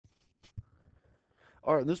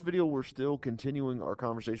All right, in this video, we're still continuing our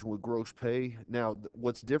conversation with gross pay. Now,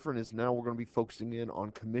 what's different is now we're going to be focusing in on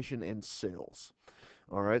commission and sales.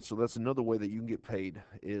 All right, so that's another way that you can get paid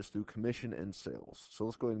is through commission and sales. So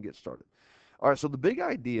let's go ahead and get started. All right, so the big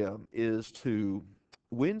idea is to,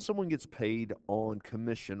 when someone gets paid on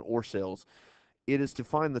commission or sales, it is to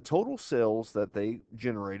find the total sales that they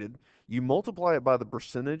generated. You multiply it by the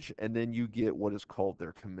percentage, and then you get what is called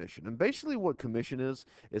their commission. And basically, what commission is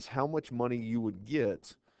how much money you would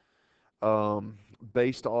get um,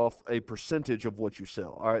 based off a percentage of what you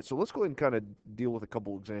sell. All right, so let's go ahead and kind of deal with a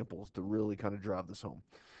couple examples to really kind of drive this home.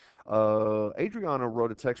 Adriana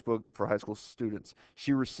wrote a textbook for high school students.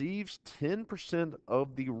 She receives 10%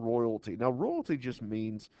 of the royalty. Now, royalty just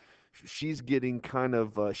means she's getting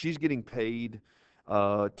paid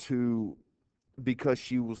to because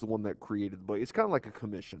she was the one that created the book. It's kind of like a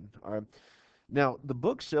commission. All right. Now, the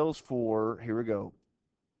book sells for, here we go,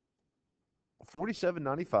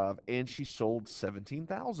 47.95, and she sold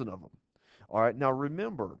 17,000 of them. All right. Now,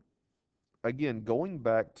 remember, again, going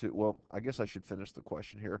back to, well, I guess I should finish the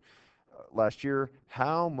question here. Last year,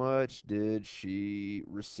 how much did she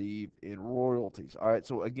receive in royalties? All right,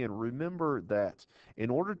 so again, remember that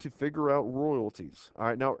in order to figure out royalties, all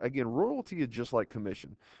right, now again, royalty is just like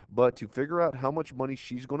commission, but to figure out how much money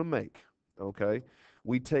she's going to make, okay,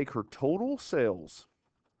 we take her total sales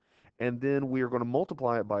and then we are going to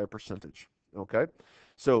multiply it by a percentage, okay?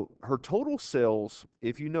 So her total sales,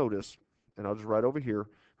 if you notice, and I'll just write over here,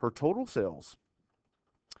 her total sales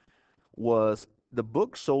was the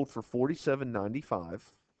book sold for 47.95,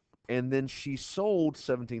 and then she sold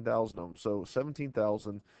 17,000 of them. So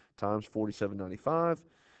 17,000 times 47.95,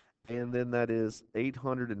 and then that is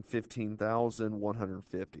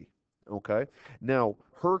 815,150. Okay. Now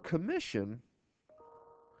her commission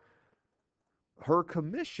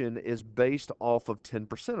is based off of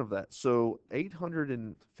 10% of that. So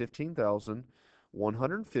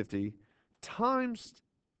 815,150 times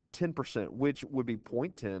 10%, which would be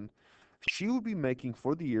 0.10, she would be making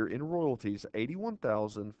for the year in royalties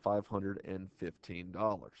 $81,515.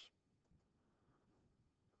 All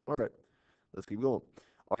right, let's keep going.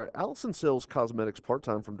 All right, Allison sells cosmetics part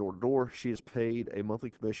time from door to door. She is paid a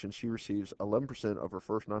monthly commission. She receives 11% of her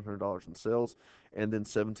first $900 in sales and then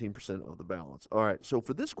 17% of the balance. All right, so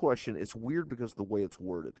for this question, it's weird because of the way it's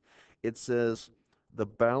worded. It says the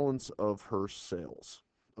balance of her sales.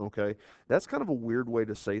 Okay, that's kind of a weird way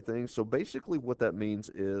to say things. So basically, what that means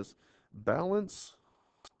is balance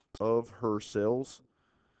of her sales.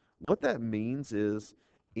 What that means is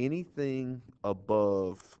anything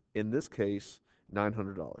above, in this case,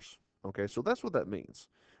 $900. Okay, so that's what that means.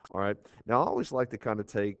 All right. Now, I always like to kind of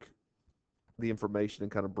take the information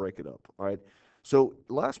and kind of break it up. All right. So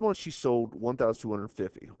last month she sold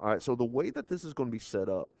 1,250. All right. So the way that this is going to be set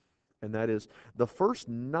up, and that is the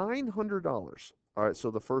first $900. All right.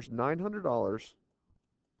 So the first $900,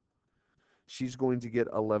 she's going to get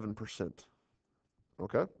 11%.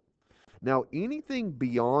 Okay. Now, anything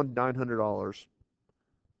beyond $900,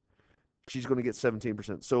 she's going to get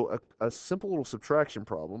 17%. So a simple little subtraction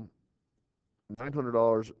problem,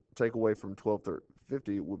 $900 take away from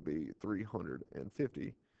 1250 would be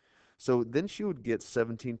 350. So then she would get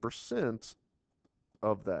 17%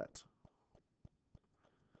 of that.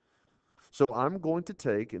 So I'm going to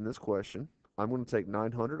take, in this question, I'm going to take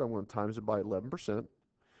 900, I'm going to times it by 11%.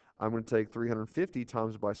 I'm going to take 350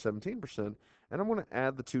 times it by 17%, and I'm going to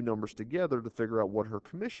add the two numbers together to figure out what her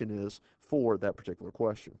commission is for that particular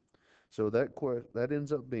question. So that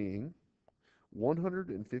ends up being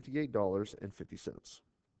 $158.50.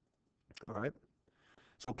 All right.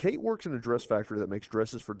 So Kate works in a dress factory that makes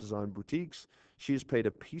dresses for design boutiques. She is paid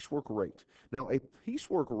a piecework rate. Now, a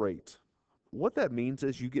piecework rate, what that means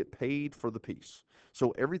is you get paid for the piece.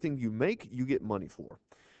 So everything you make, you get money for.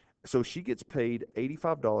 So she gets paid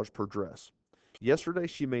 $85 per dress. Yesterday,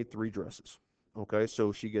 she made three dresses. Okay,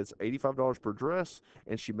 so she gets $85 per dress,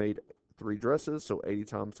 and she made three dresses. So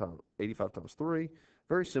 85 times three.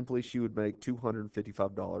 Very simply, she would make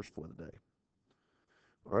 $255 for the day.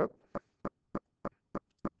 All right.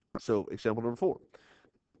 So example number four.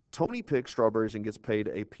 Tony picks strawberries and gets paid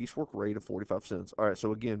a piecework rate of 45 cents. All right.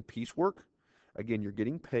 So again, piecework. Again, you're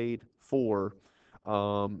getting paid for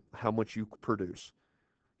how much you produce.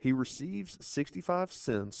 He receives 65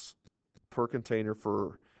 cents per container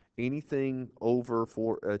for anything over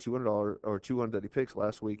for $200 or 200 that he picks.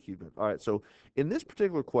 Last week he all right. So in this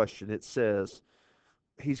particular question, it says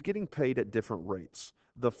he's getting paid at different rates.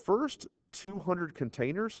 The first 200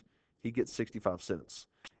 containers, he gets 65 cents.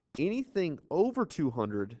 Anything over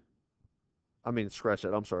 200, I mean, scratch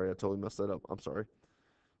that. I'm sorry. I totally messed that up. I'm sorry.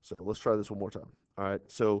 So let's try this one more time. All right.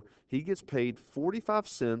 So he gets paid 45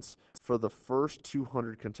 cents for the first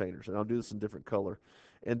 200 containers. And I'll do this in different color.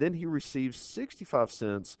 And then he receives 65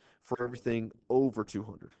 cents for everything over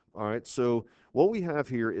 200. All right. So what we have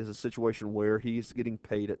here is a situation where he's getting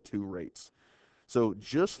paid at two rates. So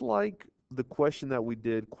just like the question that we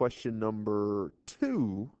did, question number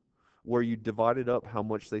 2, where you divided up how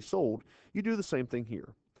much they sold, you do the same thing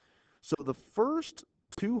here. So the first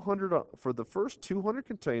 200 for the first 200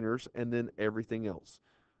 containers and then everything else.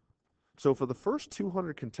 So for the first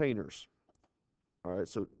 200 containers, all right,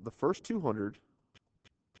 so the first 200,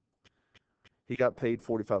 he got paid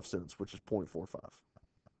 45 cents, which is 0.45.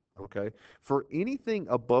 Okay. For anything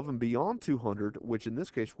above and beyond 200, which in this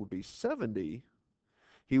case would be 70,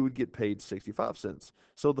 he would get paid 65 cents.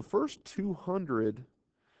 So the first 200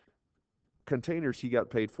 containers, he got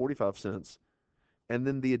paid 45 cents. And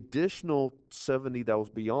then the additional 70 that was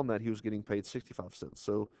beyond that, he was getting paid 65 cents.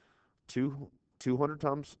 So 200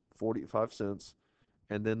 times 45 cents.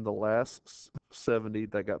 And then the last 70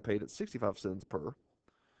 that got paid at 65 cents per.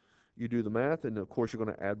 You do the math, and of course, you're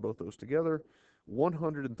going to add both those together.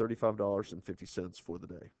 $135.50 for the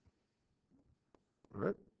day. All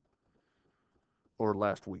right. Or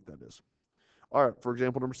last week, that is. All right, for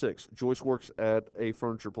example, number 6, Joyce works at a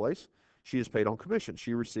furniture place. She is paid on commission.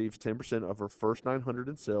 She receives 10% of her first 900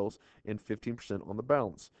 in sales and 15% on the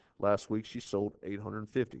balance. Last week, she sold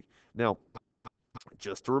 850. Now,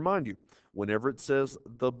 just to remind you, whenever it says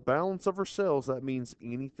the balance of her sales, that means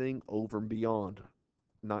anything over and beyond,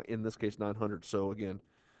 not in this case 900. So again,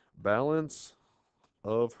 balance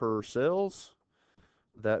of her sales,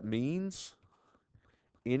 that means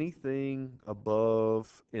anything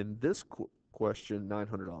above, in this question,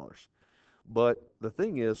 $900. But the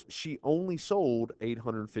thing is, she only sold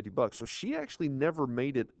 850 bucks. So she actually never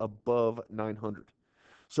made it above 900.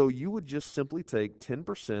 So you would just simply take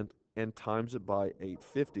 10% and times it by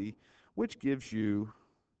 850, which gives you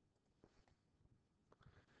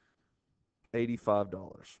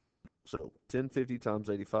 $85. So 1050 times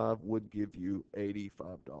 85 would give you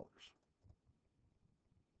 $85.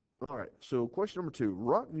 All right, so question number 2.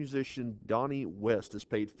 Rock musician Donnie West is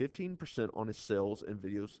paid 15% on his sales and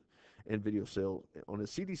videos and video sales, on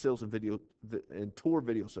his CD sales and video and tour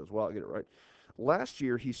video sales. Well, I get it right. Last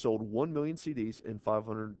year, he sold 1 million CDs and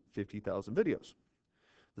 550,000 videos.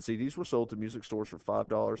 The CDs were sold to music stores for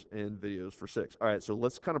 $5 and videos for 6. All right, so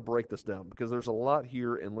let's kind of break this down because there's a lot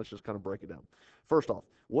here, and let's just kind of break it down. First off,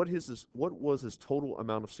 what was his total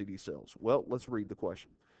amount of CD sales? Well, let's read the question.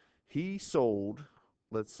 He sold,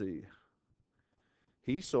 let's see,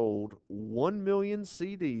 he sold 1 million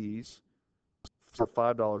CDs for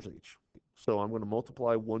 $5 each. So I'm going to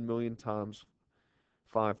multiply 1 million times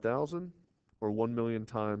 5,000, or 1 million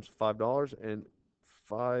times $5, and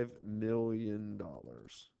 $5 million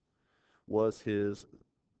was his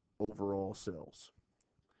overall sales.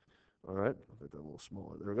 All right, I'll make that a little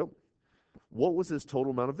smaller. There we go. What was his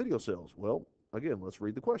total amount of video sales? Well, again, let's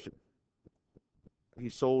read the question. He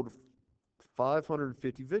sold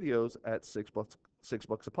 550 videos at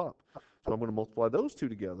 $6 a pop. So I'm going to multiply those two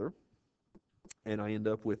together, and I end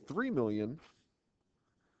up with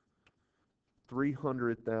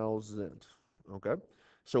 3,300,000. Okay.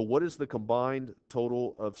 So what is the combined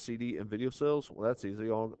total of CD and video sales? Well, that's easy.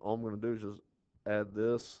 All I'm going to do is just add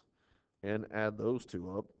this and add those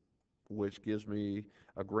two up, which gives me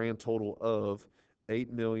a grand total of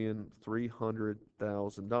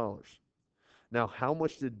 $8,300,000. Now, how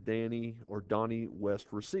much did Donnie West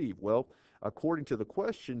receive? Well, according to the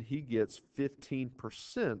question, he gets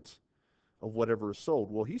 15% of whatever is sold.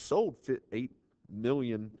 Well, he sold 8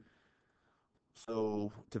 million.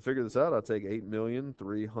 So to figure this out, I take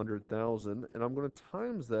 8,300,000, and I'm going to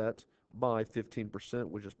times that by 15%,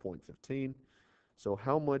 which is 0.15. So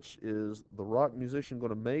how much is the rock musician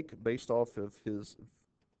going to make based off of his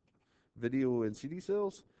video and CD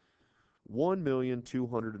sales?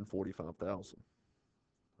 1,245,000.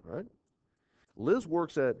 All right. Liz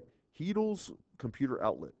works at Heedle's Computer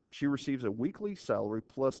Outlet. She receives a weekly salary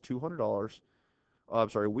plus $200. A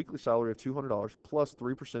weekly salary of $200 plus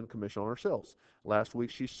 3% commission on her sales. Last week,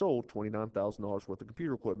 she sold $29,000 worth of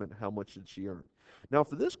computer equipment. How much did she earn? Now,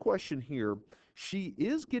 for this question here, she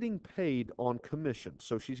is getting paid on commission.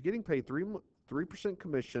 So she's getting paid 3%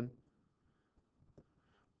 commission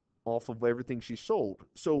off of everything she sold.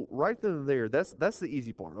 So right then and there, that's the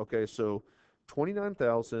easy part. Okay, so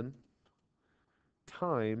 29,000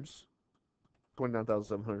 times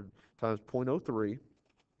 29,700 times 0.03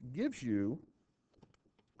 gives you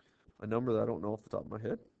a number that I don't know off the top of my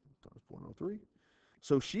head, times 0.03.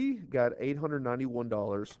 So she got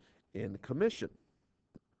 $891 in commission.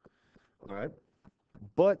 All right.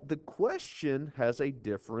 But the question has a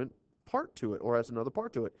different part to it, or has another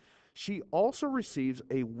part to it. She also receives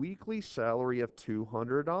a weekly salary of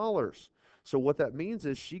 $200. So what that means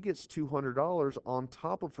is she gets $200 on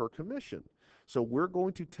top of her commission. So we're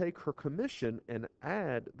going to take her commission and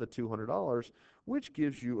add the $200, which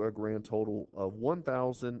gives you a grand total of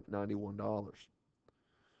 $1,091. All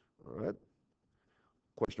right.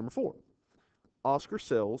 Question number 4. Oscar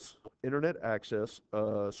sells internet access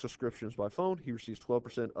subscriptions by phone. He receives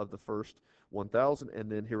 12% of the first 1,000,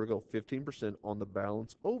 and then here we go, 15% on the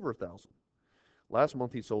balance over 1,000. Last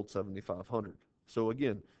month he sold 7,500. So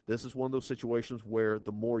again, this is one of those situations where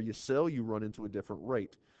the more you sell, you run into a different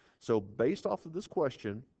rate. So based off of this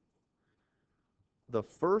question, the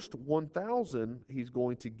first 1,000 he's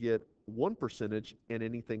going to get 1%, and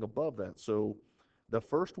anything above that. So the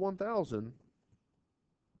first 1,000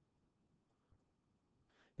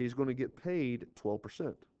 he's going to get paid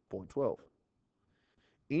 12%, 0.12.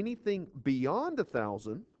 Anything beyond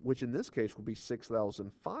 1,000, which in this case will be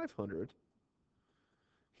 6,500,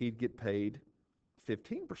 he'd get paid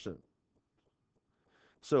 15%.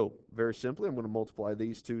 So very simply, I'm going to multiply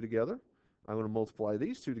these two together. I'm going to multiply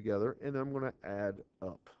these two together, and then I'm going to add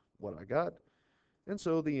up what I got. And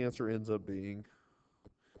so the answer ends up being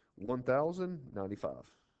 1,095.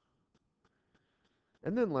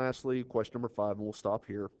 And then lastly, question number 5, and we'll stop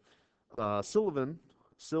here. Sylvan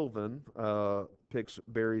picks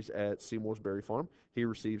berries at Seymour's Berry Farm. He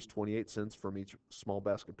receives 28 cents from each small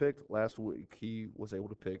basket picked. Last week he was able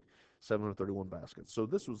to pick 731 baskets. So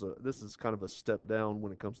this is kind of a step down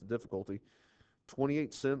when it comes to difficulty.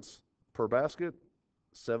 28 cents per basket,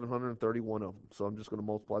 731 of them. So I'm just going to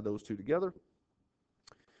multiply those two together.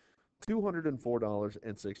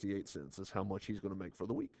 $204.68 is how much he's going to make for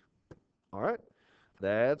the week. All right.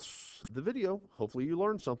 That's the video. Hopefully you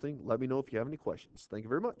learned something. Let me know if you have any questions. Thank you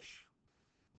very much.